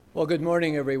Well, good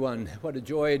morning, everyone. What a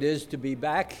joy it is to be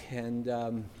back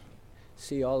and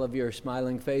see all of your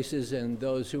smiling faces and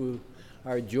those who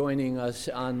are joining us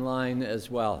online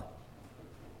as well.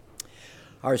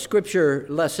 Our scripture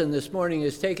lesson this morning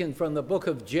is taken from the book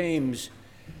of James.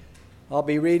 I'll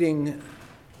be reading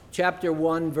chapter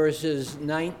 1, verses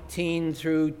 19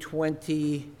 through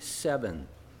 27.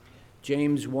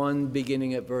 James 1,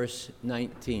 beginning at verse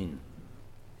 19.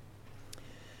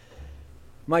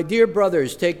 My dear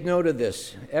brothers, take note of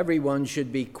this. Everyone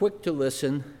should be quick to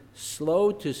listen,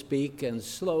 slow to speak, and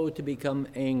slow to become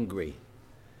angry.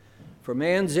 For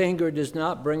man's anger does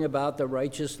not bring about the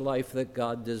righteous life that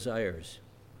God desires.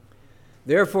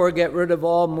 Therefore, get rid of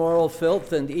all moral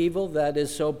filth and evil that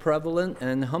is so prevalent,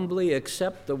 and humbly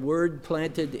accept the word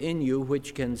planted in you,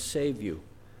 which can save you.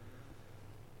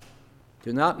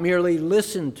 Do not merely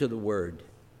listen to the word,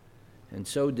 and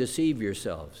so deceive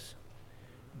yourselves.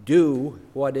 Do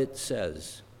what it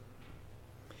says.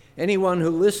 Anyone who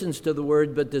listens to the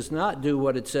word but does not do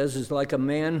what it says is like a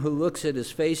man who looks at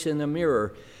his face in a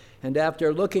mirror and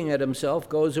after looking at himself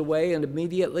goes away and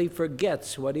immediately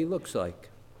forgets what he looks like.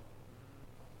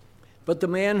 But the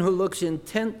man who looks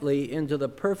intently into the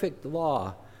perfect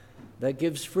law that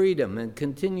gives freedom and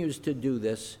continues to do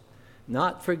this,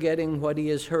 not forgetting what he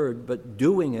has heard but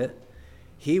doing it,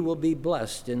 he will be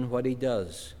blessed in what he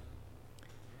does.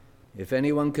 If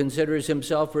anyone considers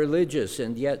himself religious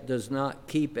and yet does not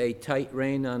keep a tight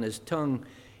rein on his tongue,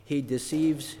 he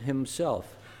deceives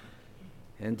himself,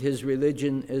 and his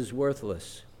religion is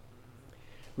worthless.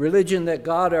 Religion that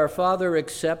God our Father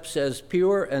accepts as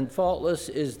pure and faultless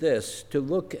is this: to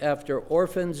look after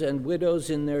orphans and widows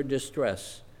in their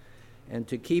distress, and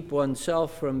to keep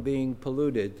oneself from being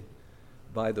polluted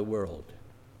by the world.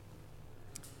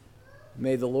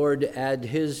 May the Lord add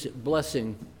his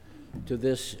blessing to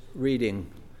this reading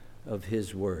of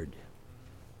his word.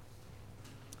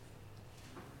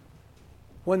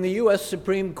 When the U.S.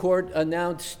 Supreme Court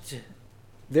announced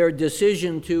their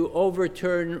decision to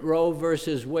overturn Roe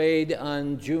v. Wade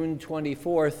on June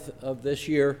 24th of this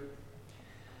year,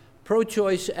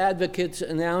 pro-choice advocates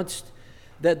announced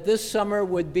that this summer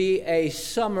would be a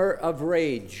summer of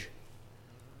rage.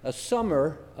 A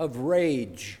summer of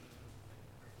rage.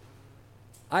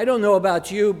 I don't know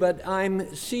about you, but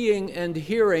I'm seeing and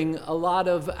hearing a lot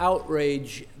of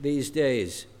outrage these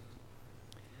days.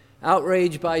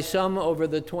 Outrage by some over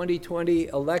the 2020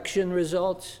 election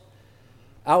results,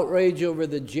 outrage over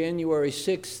the January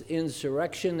 6th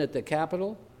insurrection at the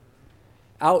Capitol,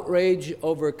 outrage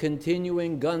over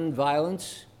continuing gun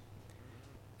violence,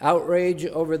 outrage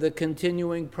over the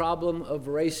continuing problem of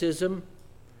racism,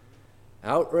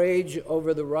 outrage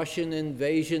over the Russian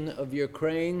invasion of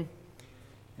Ukraine.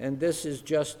 And this is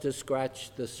just to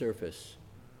scratch the surface.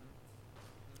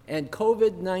 And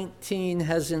COVID-19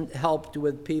 hasn't helped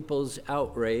with people's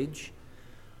outrage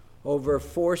over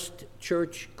forced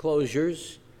church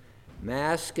closures,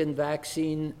 mask and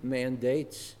vaccine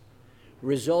mandates,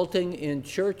 resulting in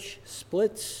church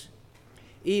splits,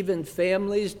 even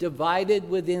families divided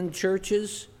within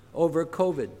churches over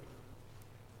COVID.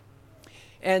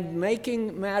 And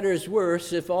making matters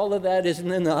worse, if all of that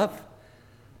isn't enough,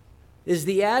 is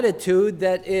the attitude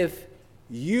that if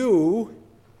you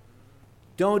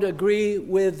don't agree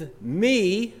with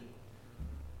me,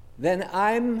 then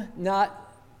I'm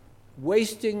not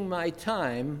wasting my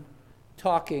time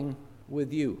talking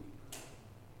with you.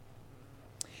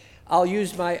 I'll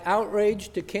use my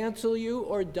outrage to cancel you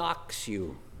or dox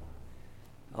you.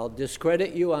 I'll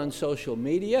discredit you on social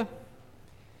media.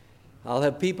 I'll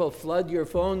have people flood your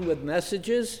phone with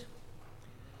messages.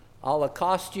 I'll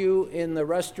accost you in the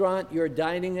restaurant you're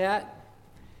dining at,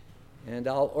 and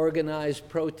I'll organize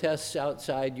protests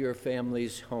outside your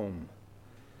family's home,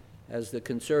 as the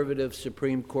conservative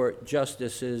Supreme Court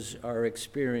justices are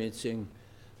experiencing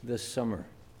this summer.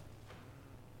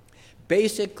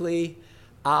 Basically,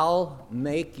 I'll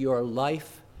make your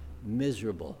life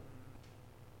miserable.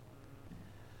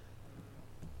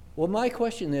 Well, my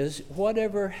question is,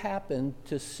 whatever happened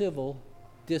to civil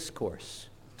discourse?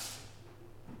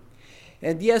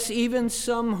 And yes, even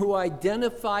some who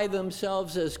identify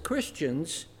themselves as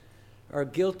Christians are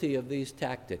guilty of these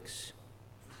tactics.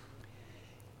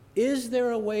 Is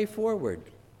there a way forward?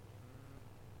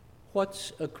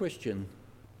 What's a Christian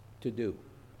to do?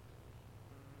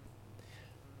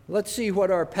 Let's see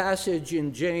what our passage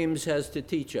in James has to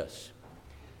teach us.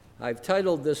 I've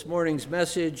titled this morning's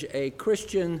message, A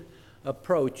Christian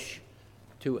Approach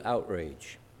to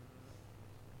Outrage.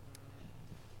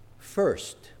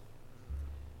 First,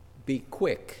 be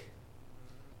quick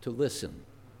to listen.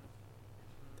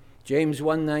 James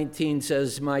 1:19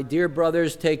 says, "My dear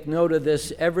brothers, take note of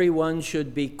this. Everyone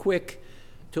should be quick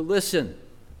to listen."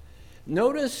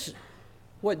 Notice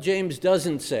what James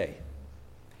doesn't say.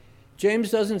 James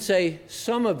doesn't say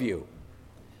some of you.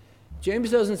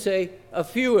 James doesn't say a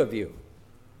few of you.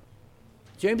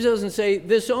 James doesn't say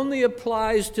this only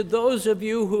applies to those of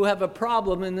you who have a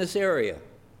problem in this area.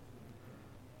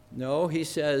 No, he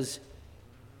says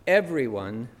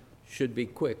everyone should be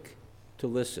quick to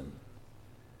listen.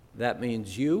 That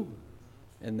means you,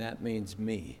 and that means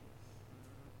me.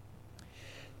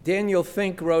 Daniel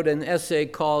Fink wrote an essay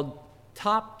called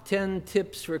Top 10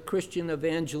 Tips for Christian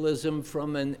Evangelism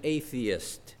from an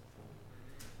Atheist.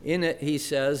 In it, he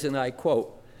says, and I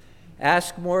quote,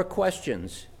 "Ask more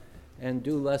questions and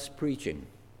do less preaching.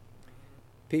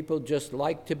 People just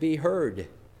like to be heard,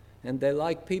 and they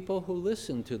like people who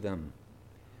listen to them.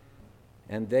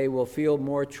 And they will feel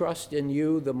more trust in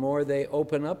you the more they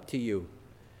open up to you.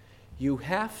 You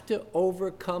have to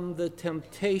overcome the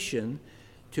temptation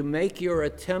to make your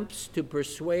attempts to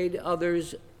persuade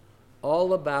others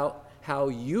all about how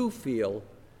you feel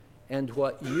and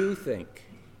what you think.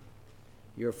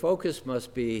 Your focus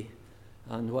must be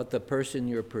on what the person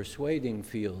you're persuading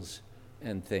feels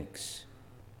and thinks.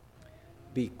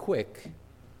 Be quick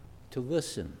to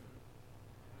listen.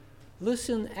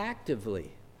 Listen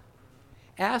actively.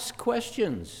 Ask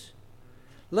questions.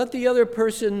 Let the other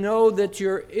person know that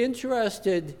you're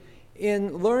interested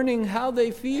in learning how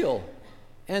they feel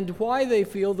and why they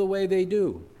feel the way they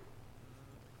do.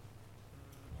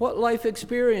 What life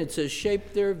experiences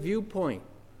shape their viewpoint?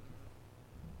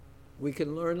 We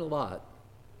can learn a lot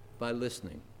by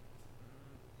listening.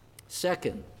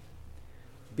 Second,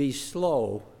 be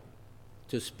slow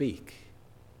to speak.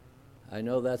 I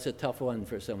know that's a tough one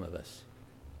for some of us.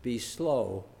 Be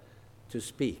slow to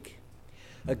speak.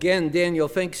 Again, Daniel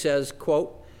Fink says,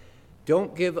 quote,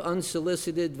 "Don't give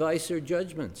unsolicited advice or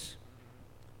judgments.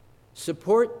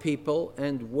 Support people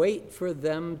and wait for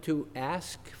them to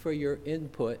ask for your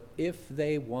input if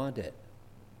they want it."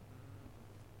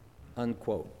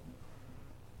 Unquote.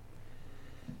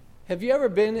 Have you ever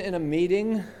been in a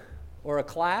meeting or a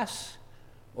class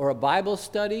or a Bible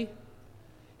study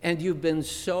and you've been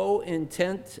so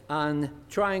intent on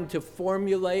trying to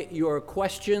formulate your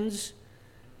questions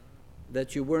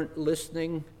that you weren't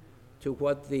listening to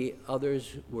what the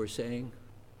others were saying?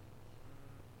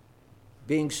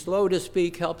 Being slow to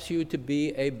speak helps you to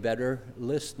be a better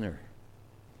listener.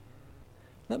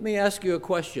 Let me ask you a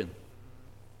question.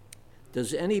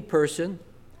 Does any person,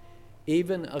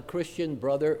 even a Christian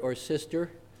brother or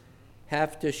sister,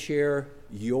 have to share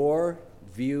your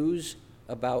views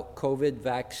about COVID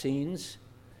vaccines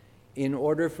in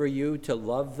order for you to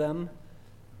love them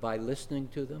by listening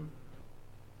to them?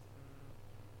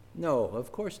 No,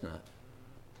 of course not.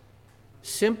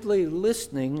 Simply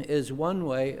listening is one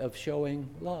way of showing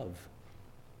love.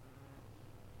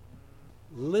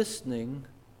 Listening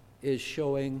is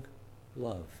showing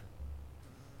love.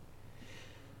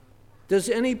 Does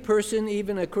any person,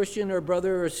 even a Christian or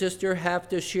brother or sister, have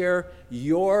to share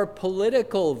your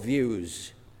political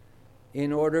views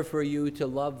in order for you to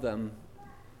love them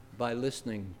by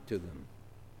listening to them?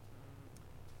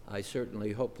 I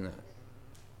certainly hope not.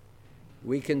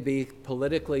 We can be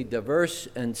politically diverse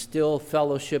and still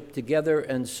fellowship together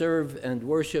and serve and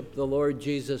worship the Lord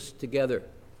Jesus together.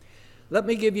 Let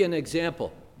me give you an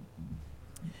example.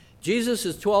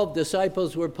 Jesus' 12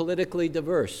 disciples were politically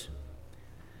diverse.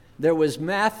 There was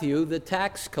Matthew, the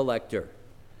tax collector.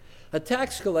 A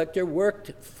tax collector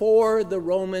worked for the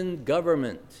Roman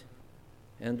government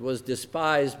and was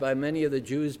despised by many of the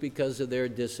Jews because of their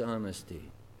dishonesty.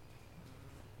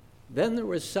 Then there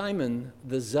was Simon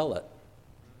the Zealot,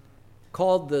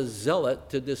 called the Zealot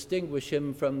to distinguish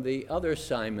him from the other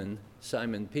Simon,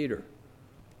 Simon Peter.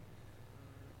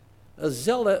 A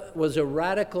zealot was a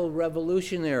radical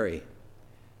revolutionary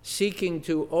seeking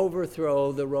to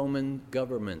overthrow the Roman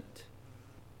government.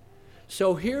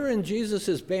 So here in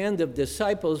Jesus' band of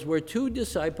disciples were two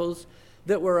disciples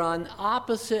that were on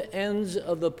opposite ends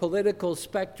of the political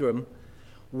spectrum,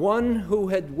 one who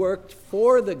had worked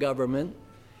for the government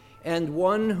and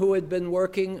one who had been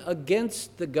working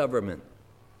against the government.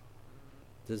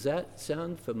 Does that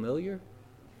sound familiar,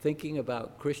 thinking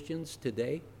about Christians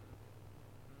today?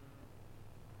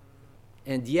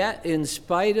 And yet, in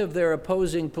spite of their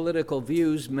opposing political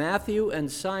views, Matthew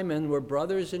and Simon were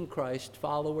brothers in Christ,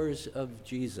 followers of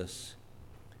Jesus.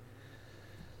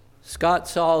 Scott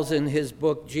Sauls, in his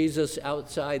book, Jesus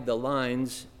Outside the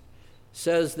Lines,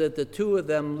 says that the two of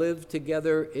them lived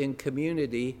together in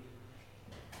community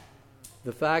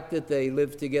The fact that they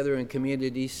live together in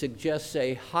community suggests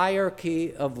a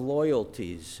hierarchy of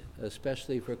loyalties,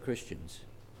 especially for Christians.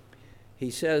 He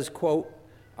says, quote,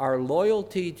 "Our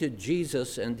loyalty to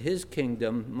Jesus and his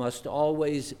kingdom must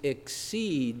always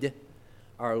exceed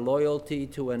our loyalty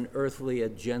to an earthly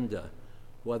agenda,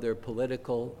 whether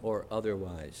political or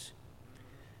otherwise.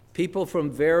 People from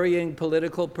varying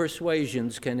political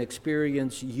persuasions can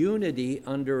experience unity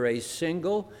under a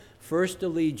single first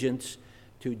allegiance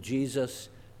to Jesus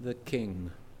the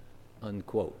King,"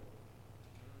 unquote.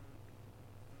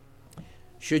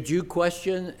 Should you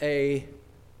question a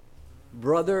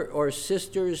brother or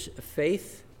sister's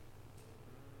faith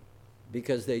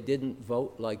because they didn't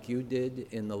vote like you did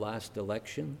in the last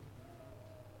election?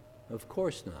 Of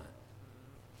course not.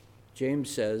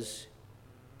 James says,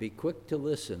 "Be quick to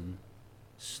listen,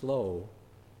 slow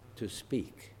to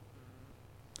speak."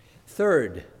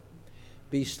 Third,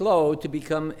 be slow to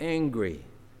become angry,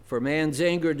 for man's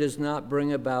anger does not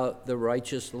bring about the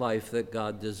righteous life that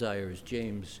God desires.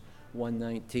 James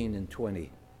 1:19 and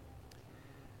 20.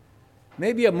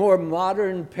 Maybe a more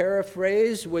modern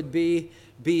paraphrase would be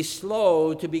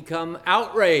slow to become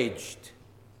outraged.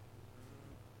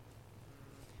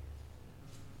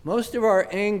 Most of our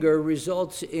anger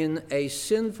results in a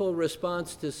sinful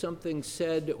response to something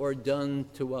said or done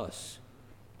to us.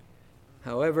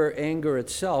 However, anger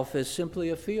itself is simply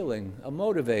a feeling, a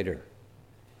motivator.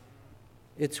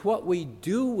 It's what we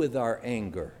do with our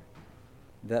anger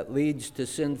that leads to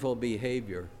sinful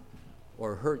behavior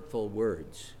or hurtful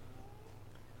words.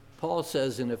 Paul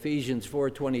says in Ephesians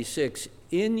 4:26,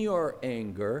 "In your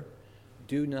anger,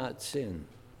 do not sin,"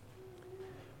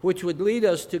 which would lead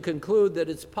us to conclude that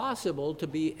it's possible to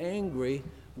be angry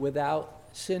without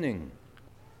sinning.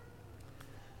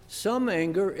 Some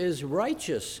anger is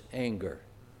righteous anger.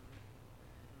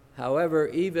 However,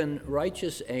 even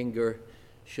righteous anger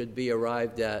should be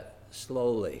arrived at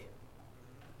slowly.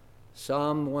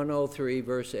 Psalm 103,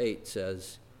 verse 8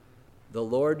 says, "The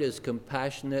Lord is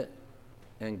compassionate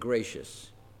and gracious."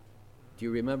 Do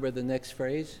you remember the next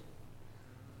phrase?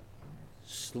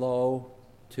 Slow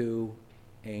to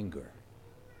anger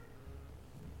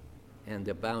and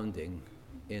abounding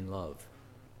in love.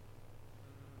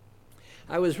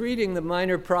 I was reading the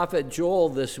minor prophet Joel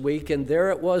this week, and there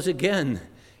it was again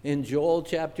in Joel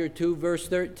chapter 2, verse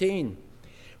 13.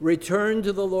 "Return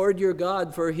to the Lord your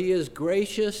God, for he is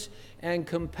gracious and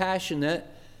compassionate,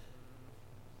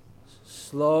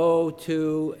 slow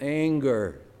to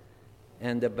anger,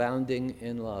 and abounding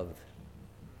in love."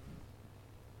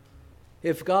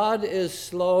 If God is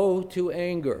slow to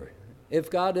anger, if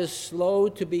God is slow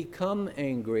to become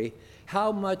angry,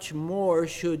 how much more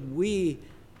should we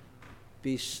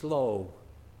be slow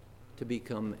to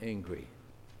become angry?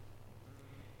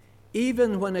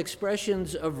 Even when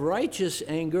expressions of righteous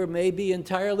anger may be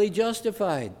entirely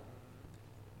justified.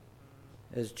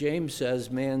 As James says,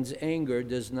 man's anger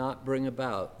does not bring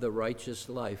about the righteous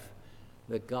life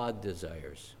that God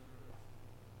desires.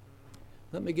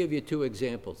 Let me give you two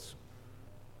examples.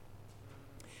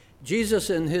 Jesus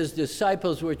and his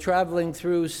disciples were traveling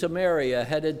through Samaria,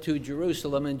 headed to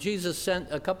Jerusalem, and Jesus sent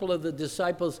a couple of the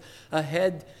disciples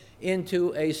ahead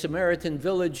into a Samaritan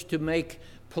village to make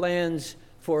plans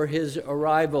for his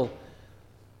arrival.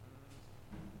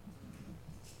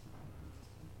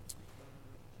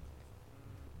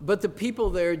 But the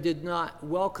people there did not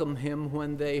welcome him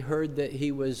when they heard that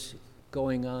he was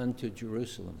going on to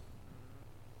Jerusalem.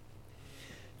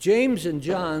 James and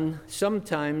John,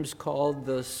 sometimes called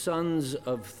the sons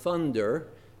of thunder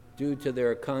due to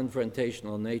their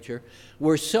confrontational nature,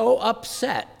 were so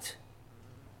upset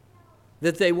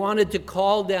that they wanted to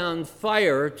call down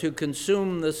fire to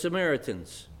consume the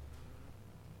Samaritans.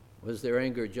 Was their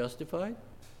anger justified?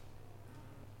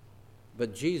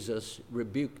 But Jesus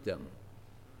rebuked them.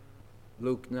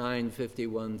 Luke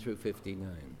 9:51 through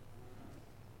 59.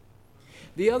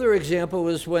 The other example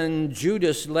was when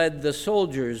Judas led the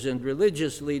soldiers and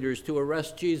religious leaders to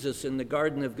arrest Jesus in the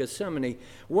Garden of Gethsemane.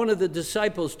 One of the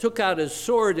disciples took out his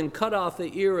sword and cut off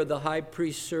the ear of the high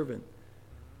priest's servant.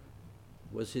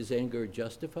 Was his anger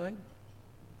justified?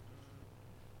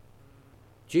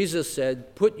 Jesus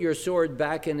said, "Put your sword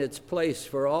back in its place,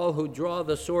 for all who draw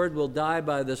the sword will die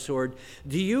by the sword.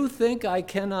 Do you think I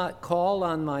cannot call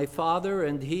on my Father,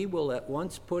 and he will at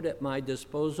once put at my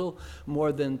disposal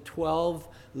more than 12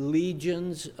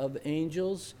 legions of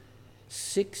angels?"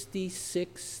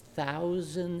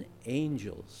 66,000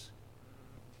 angels.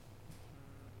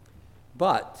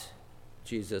 But,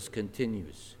 Jesus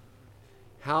continues,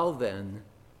 how then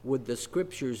would the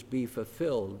scriptures be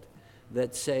fulfilled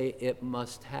that say it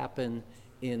must happen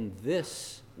in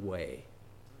this way?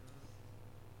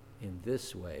 in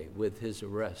this way with his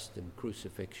arrest and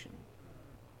crucifixion.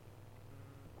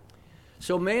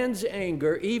 So man's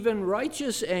anger, even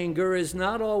righteous anger, is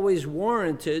not always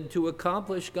warranted to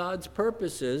accomplish God's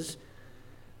purposes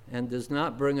and does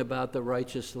not bring about the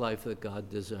righteous life that God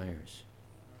desires.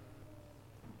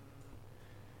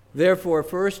 Therefore,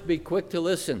 first, be quick to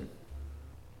listen.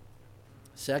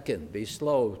 Second, be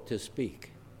slow to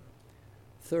speak.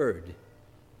 Third,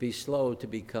 be slow to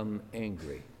become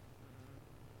angry.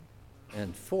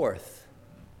 And fourth,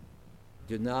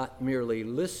 do not merely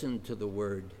listen to the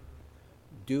word,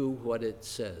 do what it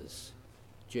says.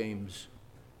 James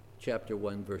chapter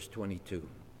 1, verse 22.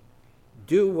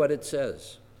 Do what it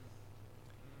says.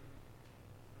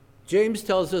 James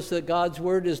tells us that God's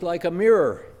word is like a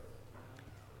mirror.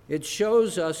 It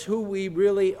shows us who we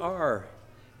really are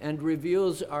and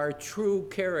reveals our true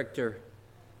character,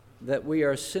 that we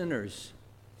are sinners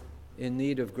in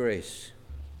need of grace,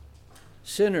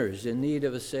 sinners in need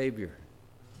of a Savior,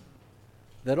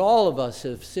 that all of us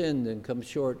have sinned and come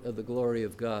short of the glory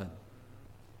of God,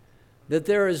 that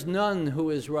there is none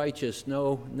who is righteous,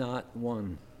 no, not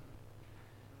one,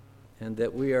 and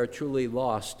that we are truly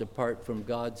lost apart from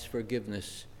God's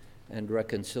forgiveness and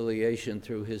reconciliation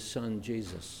through his Son,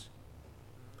 Jesus.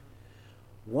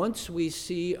 Once we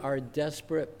see our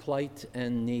desperate plight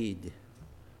and need,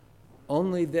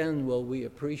 only then will we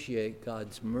appreciate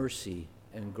God's mercy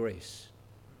and grace.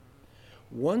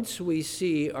 Once we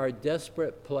see our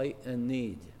desperate plight and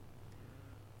need,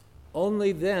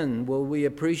 only then will we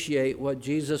appreciate what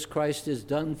Jesus Christ has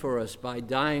done for us by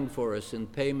dying for us in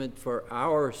payment for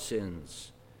our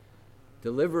sins,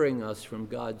 delivering us from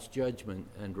God's judgment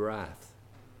and wrath,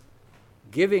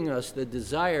 giving us the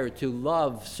desire to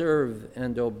love, serve,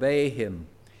 and obey him,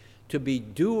 to be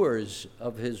doers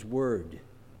of his word.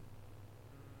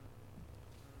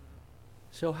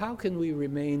 So how can we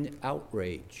remain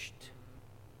outraged?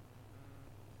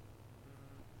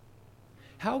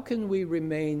 How can we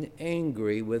remain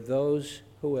angry with those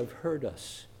who have hurt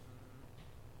us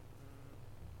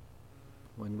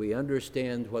when we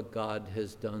understand what God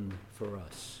has done for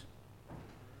us?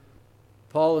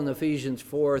 Paul in Ephesians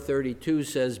 4:32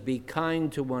 says, "Be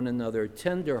kind to one another,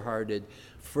 tender-hearted,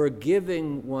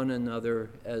 forgiving one another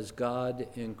as God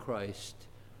in Christ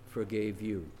forgave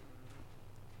you."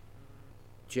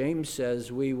 James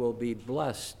says we will be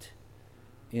blessed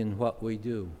in what we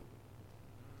do.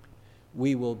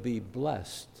 We will be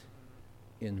blessed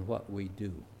in what we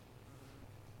do.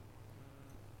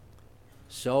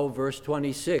 So, verse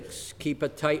 26, keep a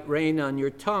tight rein on your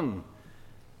tongue.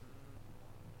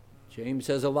 James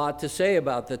has a lot to say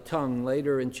about the tongue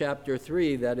later in chapter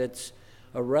 3, that it's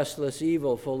a restless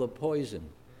evil full of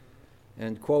poison.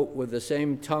 And, quote, "With the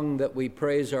same tongue that we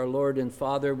praise our Lord and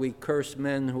Father, we curse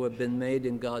men who have been made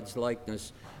in God's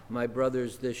likeness. My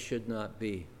brothers, this should not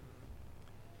be."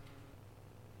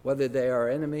 Whether they are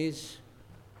enemies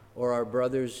or our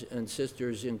brothers and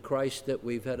sisters in Christ that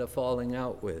we've had a falling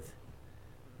out with,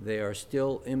 they are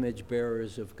still image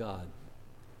bearers of God,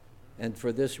 and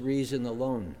for this reason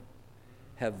alone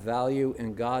have value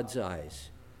in God's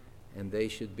eyes, and they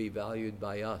should be valued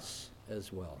by us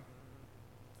as well.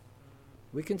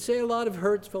 We can say a lot of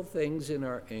hurtful things in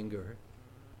our anger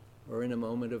or in a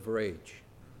moment of rage.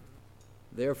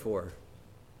 Therefore,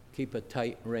 keep a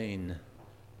tight rein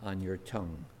on your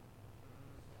tongue.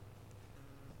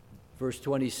 Verse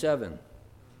 27,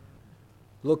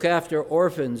 look after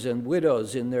orphans and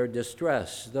widows in their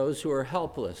distress, those who are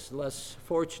helpless, less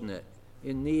fortunate,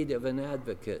 in need of an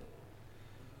advocate,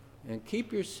 and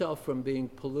keep yourself from being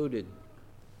polluted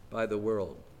by the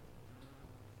world.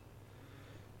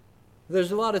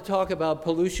 There's a lot of talk about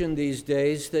pollution these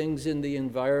days, things in the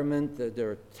environment that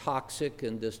are toxic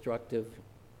and destructive.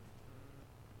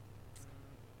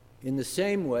 In the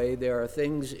same way, there are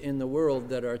things in the world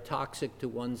that are toxic to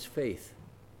one's faith,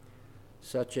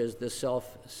 such as the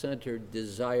self-centered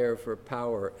desire for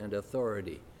power and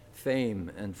authority,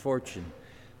 fame and fortune,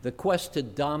 the quest to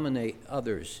dominate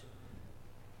others,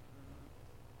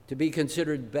 to be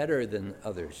considered better than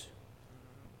others.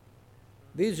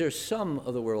 These are some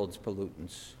of the world's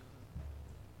pollutants.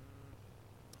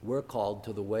 We're called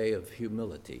to the way of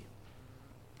humility.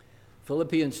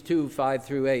 Philippians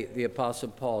 2:5-8, the Apostle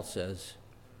Paul says,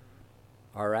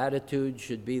 our attitude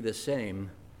should be the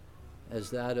same as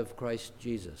that of Christ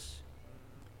Jesus,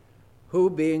 who,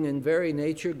 being in very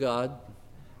nature God,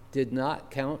 did not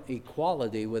count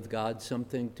equality with God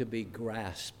something to be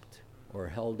grasped or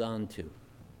held on to,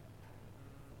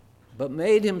 but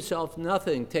made himself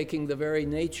nothing, taking the very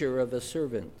nature of a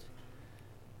servant,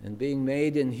 and being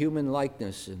made in human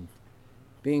likeness, and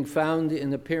being found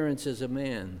in appearance as a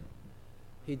man,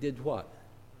 he did what?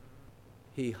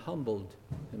 he humbled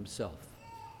himself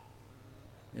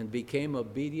and became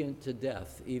obedient to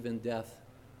death, even death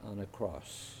on a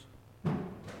cross.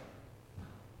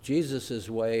 Jesus'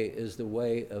 way is the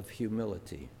way of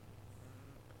humility.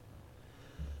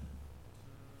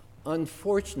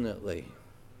 Unfortunately,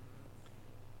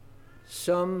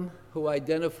 some who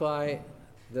identify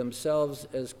themselves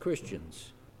as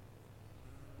Christians,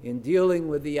 in dealing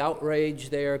with the outrage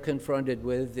they are confronted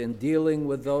with, in dealing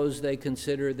with those they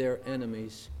consider their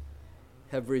enemies,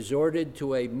 have resorted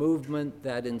to a movement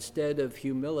that, instead of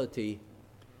humility,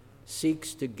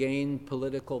 seeks to gain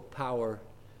political power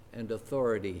and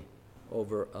authority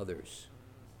over others.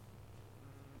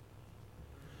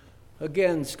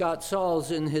 Again, Scott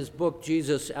Sauls, in his book,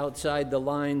 Jesus Outside the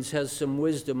Lines, has some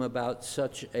wisdom about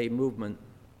such a movement.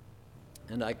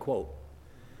 And I quote,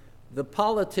 "The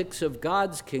politics of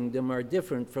God's kingdom are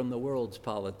different from the world's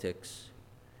politics.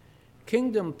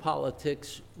 Kingdom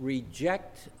politics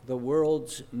reject the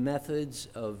world's methods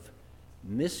of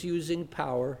misusing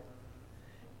power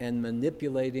and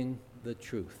manipulating the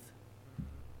truth."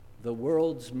 The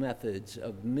world's methods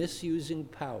of misusing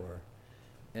power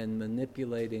and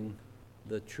manipulating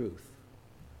the truth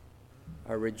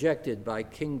are rejected by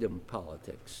kingdom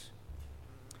politics.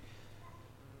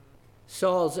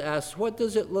 Sauls asks, what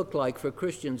does it look like for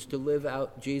Christians to live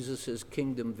out Jesus'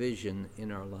 kingdom vision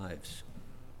in our lives?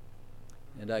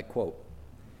 And I quote,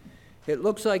 "It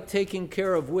looks like taking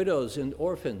care of widows and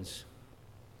orphans."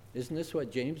 Isn't this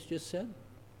what James just said?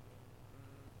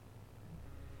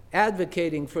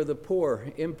 "Advocating for the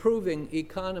poor, improving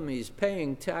economies,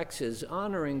 paying taxes,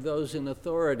 honoring those in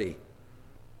authority,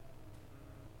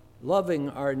 loving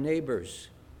our neighbors,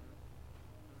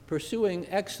 pursuing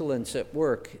excellence at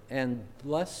work, and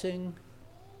blessing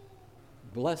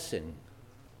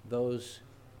those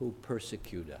who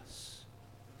persecute us."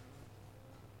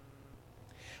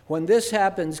 When this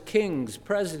happens, kings,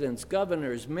 presidents,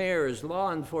 governors, mayors,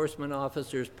 law enforcement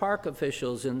officers, park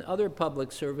officials, and other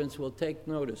public servants will take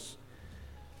notice.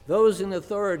 Those in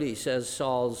authority, says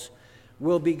Sauls,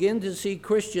 will begin to see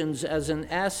Christians as an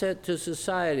asset to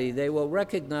society. They will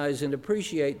recognize and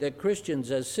appreciate that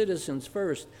Christians, as citizens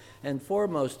first and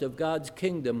foremost of God's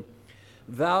kingdom,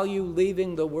 value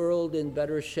leaving the world in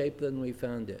better shape than we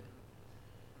found it.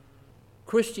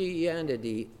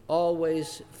 Christianity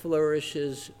always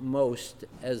flourishes most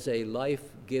as a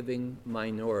life-giving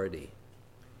minority,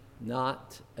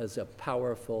 not as a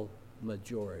powerful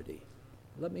majority.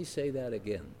 Let me say that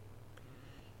again.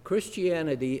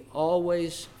 Christianity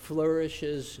always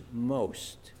flourishes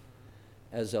most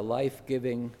as a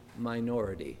life-giving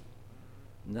minority,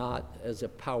 not as a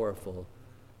powerful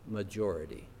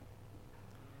majority.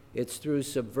 It's through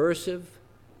subversive,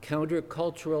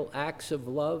 countercultural acts of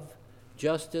love,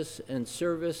 justice, and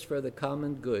service for the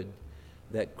common good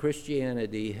that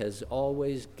Christianity has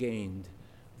always gained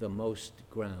the most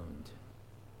ground,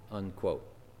 unquote.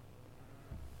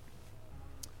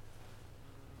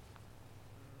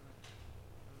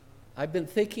 I've been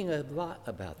thinking a lot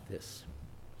about this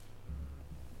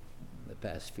the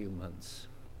past few months.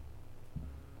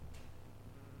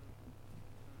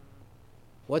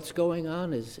 What's going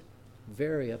on is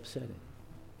very upsetting.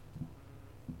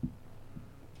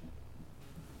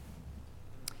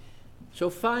 So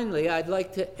finally, I'd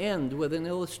like to end with an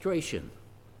illustration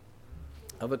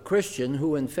of a Christian who,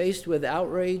 when faced with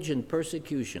outrage and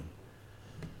persecution,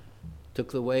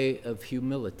 took the way of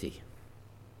humility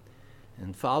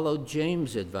and followed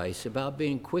James' advice about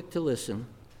being quick to listen,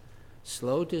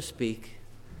 slow to speak,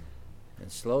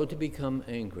 and slow to become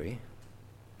angry,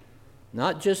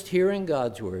 not just hearing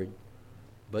God's word,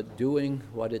 but doing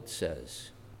what it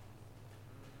says.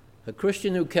 A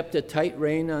Christian who kept a tight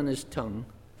rein on his tongue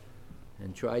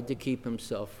and tried to keep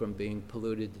himself from being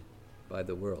polluted by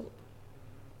the world.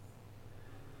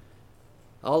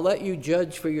 I'll let you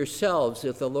judge for yourselves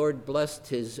if the Lord blessed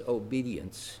his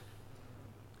obedience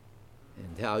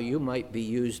and how you might be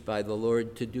used by the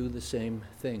Lord to do the same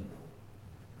thing.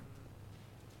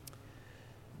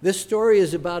 This story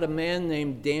is about a man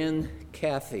named Dan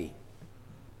Cathy.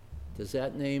 Does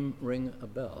that name ring a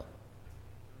bell?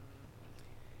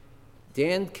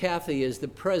 Dan Cathy is the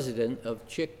president of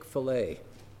Chick-fil-A,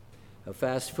 a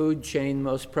fast food chain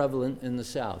most prevalent in the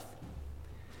South.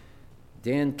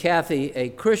 Dan Cathy, a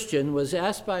Christian, was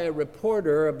asked by a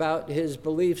reporter about his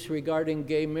beliefs regarding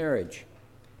gay marriage.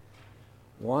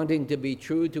 Wanting to be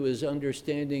true to his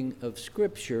understanding of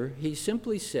Scripture, he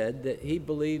simply said that he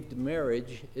believed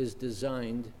marriage is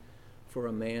designed for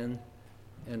a man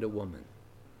and a woman.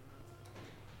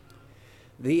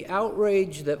 The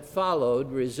outrage that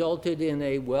followed resulted in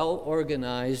a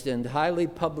well-organized and highly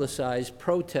publicized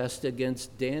protest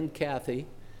against Dan Cathy,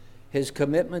 his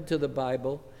commitment to the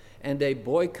Bible, and a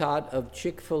boycott of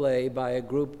Chick-fil-A by a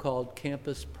group called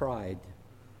Campus Pride.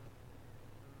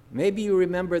 Maybe you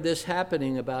remember this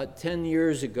happening about 10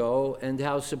 years ago and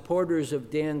how supporters of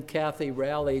Dan Cathy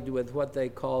rallied with what they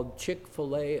called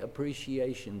Chick-fil-A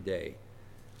Appreciation Day,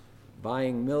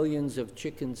 buying millions of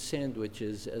chicken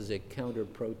sandwiches as a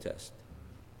counter-protest.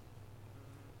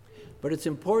 But it's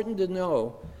important to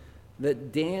know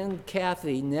that Dan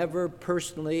Cathy never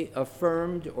personally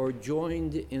affirmed or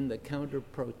joined in the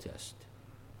counter-protest.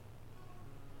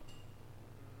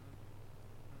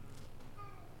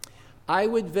 I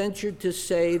would venture to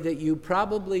say that you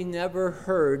probably never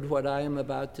heard what I am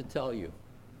about to tell you.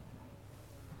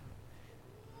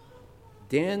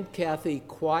 Dan Cathy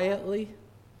quietly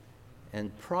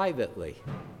and privately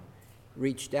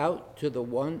reached out to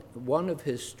one of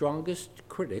his strongest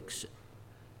critics,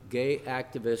 gay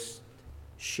activist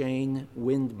Shane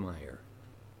Windmeyer.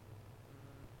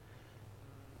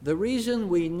 The reason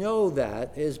we know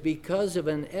that is because of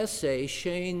an essay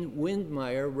Shane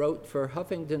Windmeyer wrote for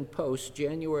Huffington Post,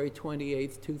 January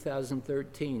 28,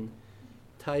 2013,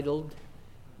 titled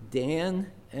Dan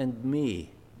and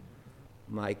Me,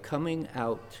 My Coming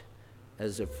Out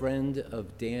as a Friend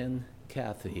of Dan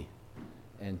Cathy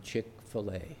and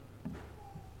Chick-fil-A.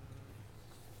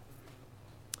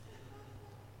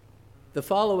 The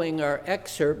following are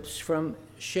excerpts from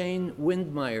Shane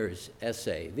Windmeyer's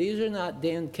essay. These are not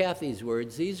Dan Cathy's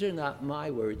words. These are not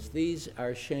my words. These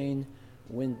are Shane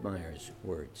Windmeyer's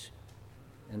words.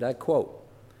 And I quote,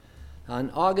 on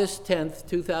August 10th,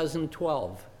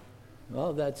 2012,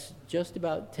 well, that's just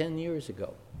about 10 years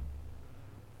ago,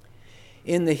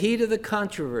 in the heat of the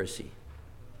controversy,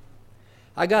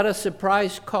 I got a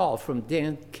surprise call from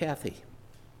Dan Cathy.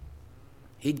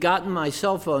 He'd gotten my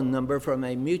cell phone number from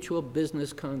a mutual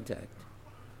business contact.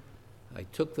 I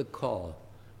took the call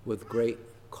with great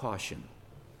caution.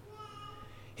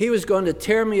 He was going to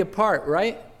tear me apart,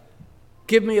 right?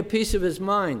 Give me a piece of his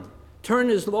mind, turn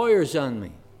his lawyers on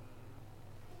me.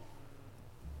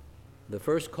 The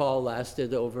first call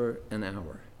lasted over an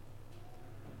hour.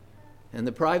 And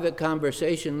the private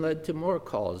conversation led to more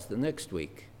calls the next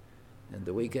week and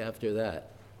the week after that.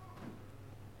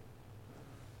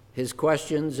 His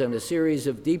questions and a series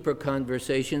of deeper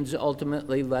conversations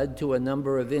ultimately led to a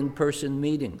number of in-person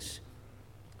meetings.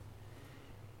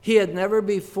 He had never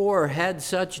before had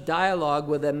such dialogue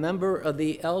with a member of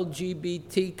the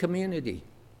LGBT community.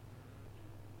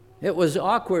 It was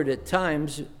awkward at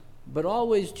times, but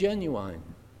always genuine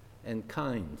and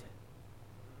kind.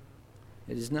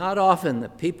 It is not often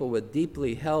that people with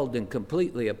deeply held and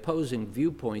completely opposing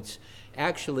viewpoints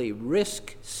actually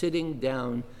risk sitting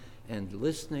down and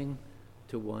listening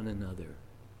to one another.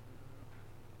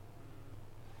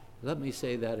 Let me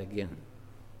say that again.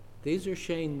 These are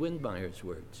Shane Windmeyer's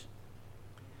words.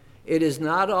 It is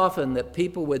not often that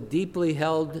people with deeply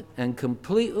held and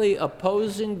completely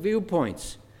opposing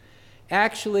viewpoints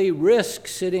actually risk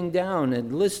sitting down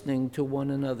and listening to one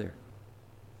another.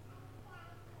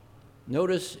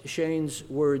 Notice Shane's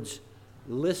words,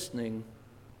 listening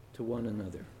to one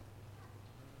another.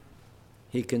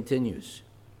 He continues,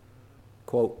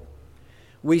 quote,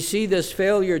 we see this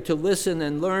failure to listen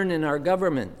and learn in our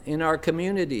government, in our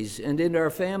communities, and in our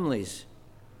families.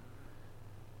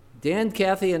 Dan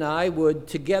Cathy and I would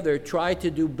together try to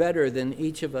do better than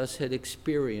each of us had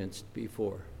experienced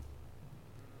before.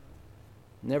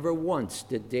 Never once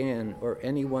did Dan or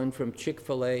anyone from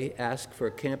Chick-fil-A ask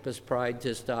for Campus Pride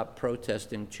to stop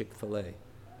protesting Chick-fil-A.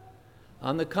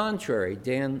 On the contrary,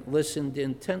 Dan listened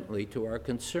intently to our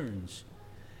concerns,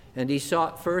 and he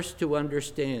sought first to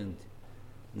understand,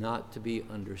 not to be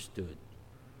understood.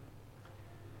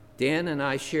 Dan and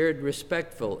I shared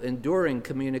respectful, enduring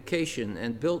communication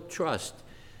and built trust.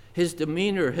 His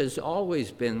demeanor has always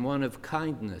been one of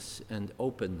kindness and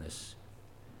openness.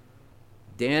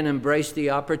 Dan embraced the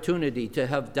opportunity to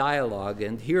have dialogue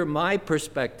and hear my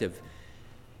perspective.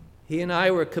 He and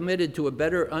I were committed to a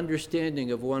better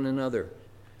understanding of one another.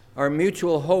 Our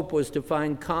mutual hope was to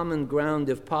find common ground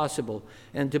if possible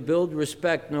and to build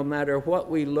respect no matter what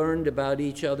we learned about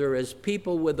each other as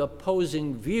people with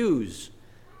opposing views,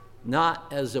 not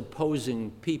as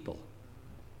opposing people.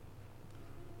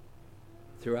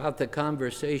 Throughout the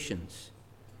conversations,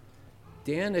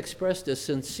 Dan expressed a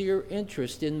sincere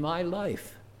interest in my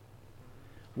life,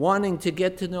 wanting to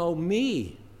get to know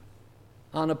me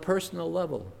on a personal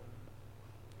level.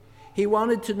 He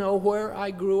wanted to know where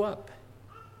I grew up,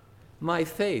 my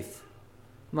faith,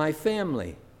 my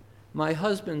family, my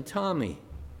husband Tommy.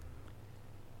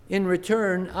 In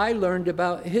return, I learned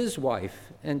about his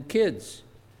wife and kids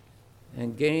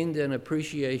and gained an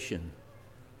appreciation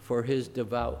for his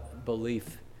devout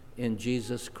belief in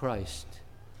Jesus Christ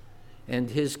and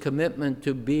his commitment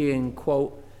to being,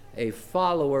 quote, a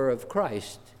follower of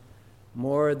Christ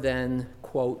more than,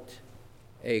 quote,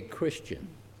 a Christian.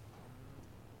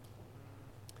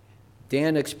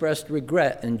 Dan expressed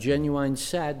regret and genuine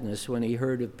sadness when he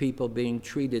heard of people being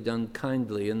treated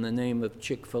unkindly in the name of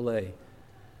Chick-fil-A,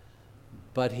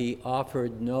 but he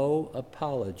offered no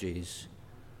apologies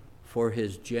for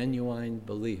his genuine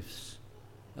beliefs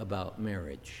about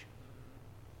marriage.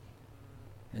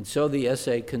 And so the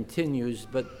essay continues,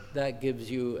 but that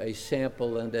gives you a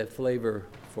sample and a flavor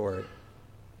for it.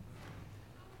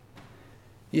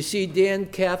 You see, Dan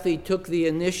Cathy took the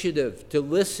initiative to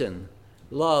listen,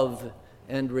 love,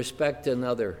 and respect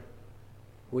another,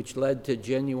 which led to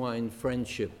genuine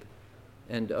friendship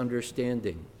and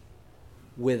understanding,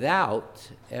 without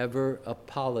ever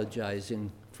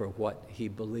apologizing for what he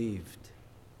believed.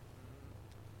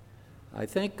 I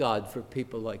thank God for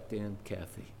people like Dan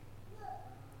Cathy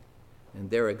and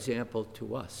their example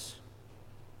to us.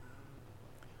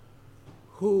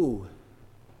 Who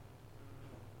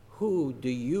do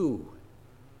you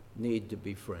need to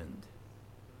befriend?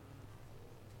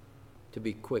 To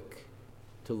be quick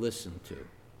to listen to,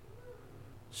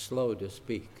 slow to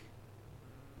speak,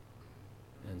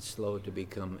 and slow to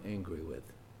become angry with.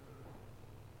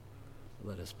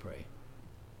 Let us pray.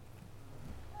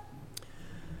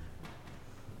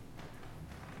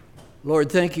 Lord,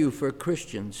 thank you for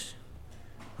Christians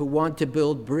who want to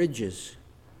build bridges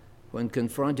when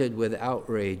confronted with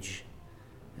outrage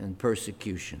and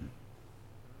persecution.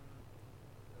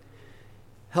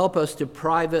 Help us to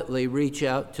privately reach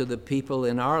out to the people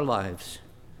in our lives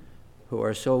who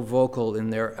are so vocal in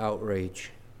their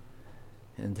outrage,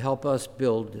 and help us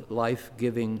build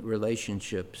life-giving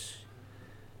relationships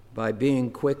by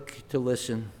being quick to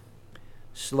listen,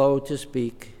 slow to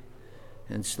speak,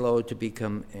 and slow to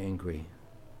become angry.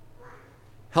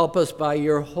 Help us by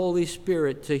your Holy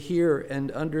Spirit to hear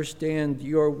and understand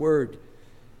your word,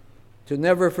 to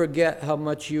never forget how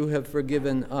much you have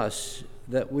forgiven us,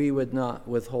 that we would not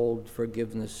withhold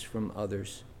forgiveness from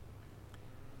others.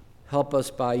 Help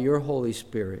us by your Holy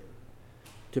Spirit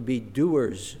to be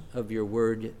doers of your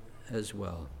word as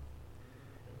well.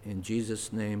 In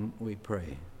Jesus' name we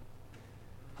pray.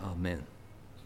 Amen.